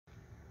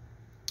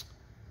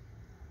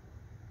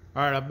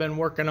All right, I've been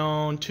working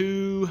on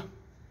two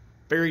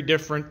very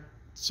different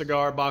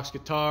cigar box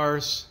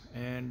guitars,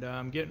 and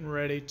I'm getting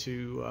ready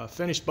to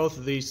finish both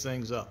of these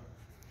things up.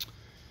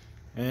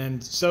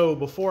 And so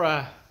before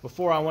I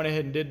went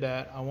ahead and did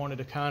that, I wanted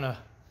to kind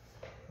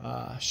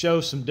of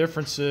show some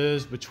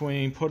differences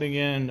between putting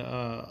in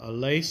a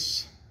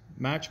Lace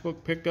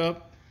matchbook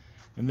pickup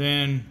and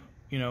then,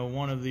 you know,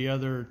 one of the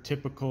other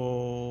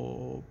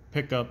typical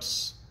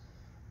pickups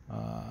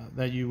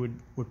that you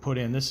would put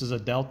in. This is a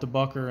Delta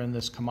Bucker in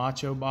this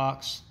Camacho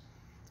box,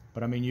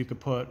 but I mean, you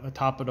could put a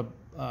top of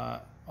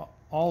the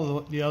all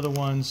the other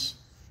ones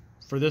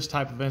for this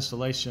type of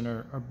installation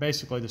are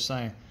basically the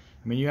same.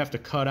 I mean, you have to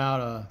cut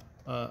out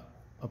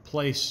a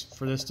place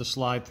for this to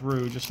slide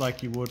through, just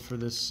like you would for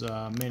this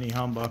mini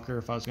humbucker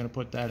if I was going to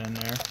put that in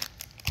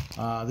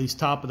there. These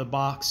top of the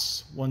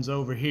box ones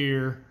over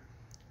here,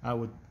 I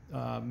would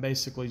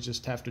basically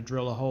just have to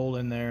drill a hole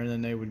in there, and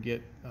then they would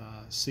get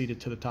seated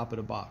to the top of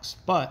the box.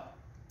 But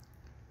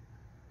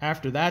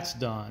after that's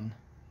done,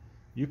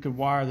 you could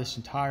wire this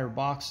entire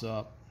box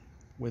up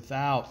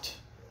without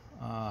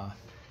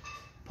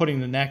putting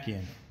the neck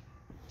in,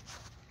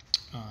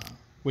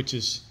 which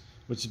is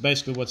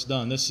basically what's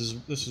done. This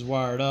is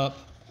wired up.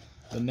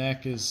 The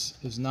neck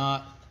is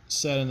not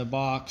set in the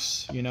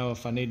box. You know,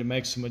 if I need to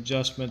make some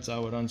adjustments, I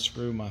would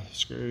unscrew my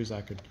screws.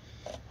 I could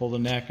pull the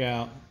neck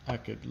out. I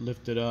could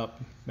lift it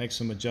up, make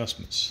some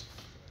adjustments.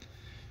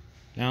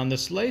 Now on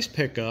this Lace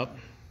pickup,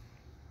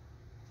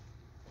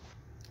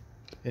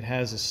 it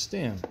has a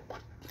stem.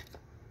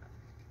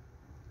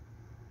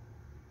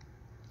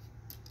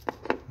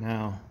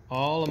 Now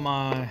all of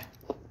my,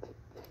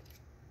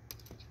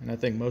 and I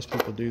think most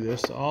people do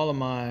this, all of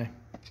my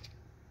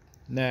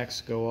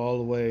necks go all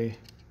the way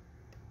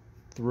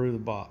through the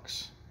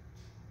box.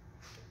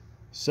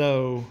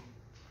 So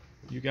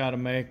you got to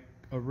make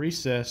a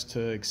recess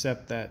to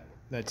accept that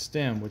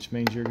stem, which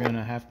means you're going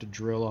to have to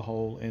drill a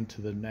hole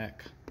into the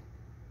neck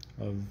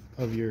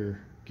of your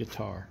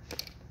guitar.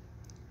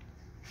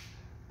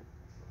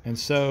 And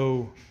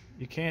so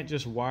you can't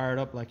just wire it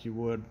up like you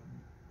would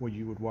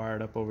wire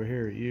it up over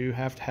here. You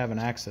have to have an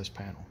access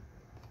panel.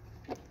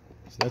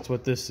 So that's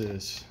what this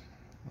is,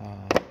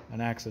 an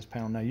access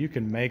panel. Now you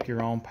can make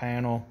your own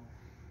panel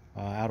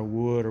out of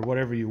wood or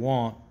whatever you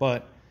want,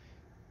 but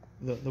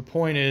the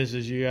point is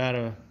you got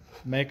to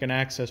make an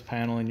access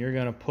panel, and you're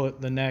going to put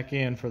the neck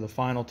in for the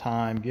final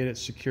time, get it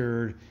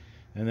secured,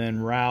 and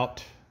then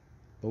route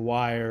the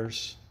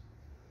wires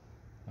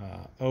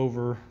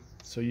over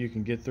so you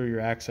can get through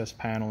your access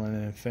panel and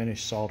then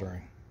finish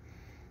soldering.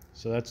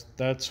 So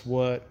that's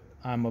what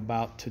I'm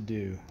about to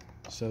do.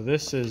 So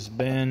this has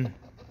been,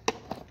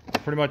 I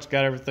pretty much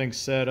got everything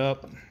set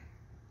up.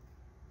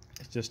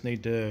 I just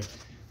need to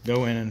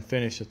go in and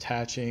finish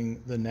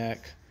attaching the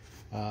neck.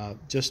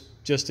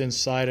 Just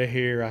inside of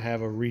here I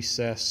have a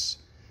recess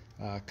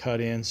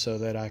cut in so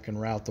that I can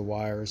route the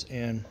wires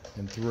in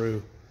and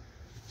through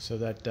so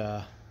that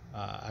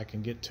I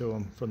can get to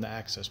them from the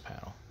access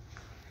panel.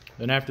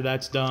 Then after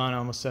that's done,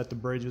 I'm going to set the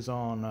bridges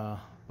on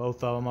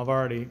both of them. I've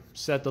already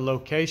set the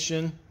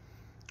location,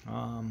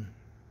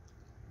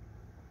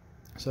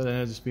 so then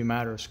it'll just be a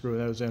matter of screwing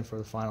those in for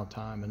the final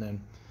time, and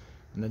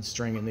then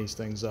stringing these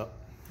things up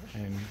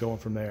and going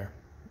from there.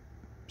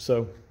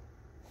 So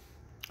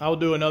I'll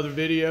do another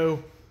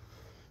video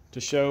to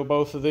show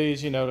both of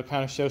these, you know, to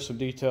kind of show some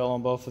detail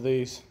on both of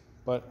these.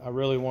 But I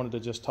really wanted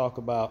to just talk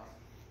about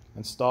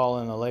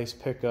installing a Lace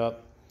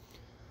pickup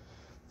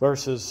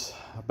versus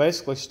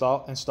basically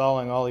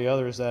installing all the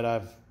others that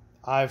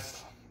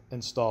I've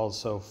installed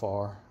so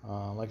far.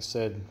 Like I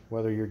said,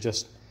 whether you're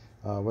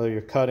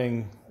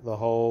cutting the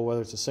hole,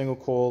 whether it's a single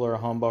coil or a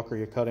humbucker,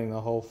 you're cutting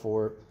the hole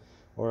for it,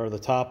 or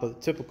the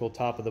typical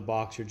top of the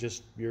box,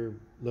 you're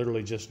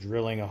literally just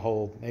drilling a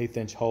hole, 1/8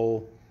 inch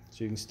hole,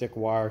 so you can stick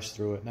wires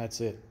through it, and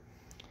that's it.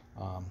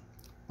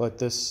 But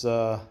this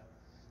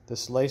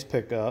Lace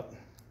pickup,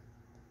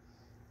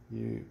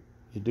 you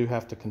do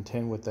have to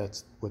contend with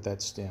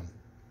that stem.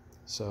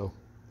 So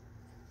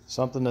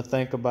something to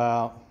think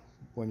about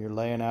when you're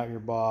laying out your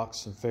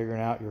box and figuring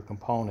out your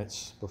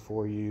components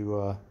before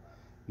you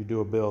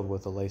do a build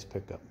with a Lace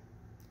pickup.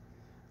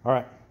 All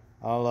right,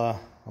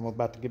 I'm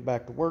about to get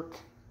back to work,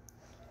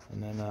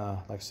 and then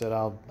like I said,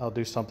 I'll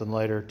do something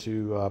later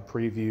to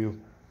preview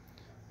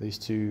these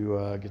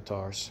two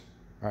guitars.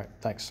 All right,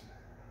 thanks.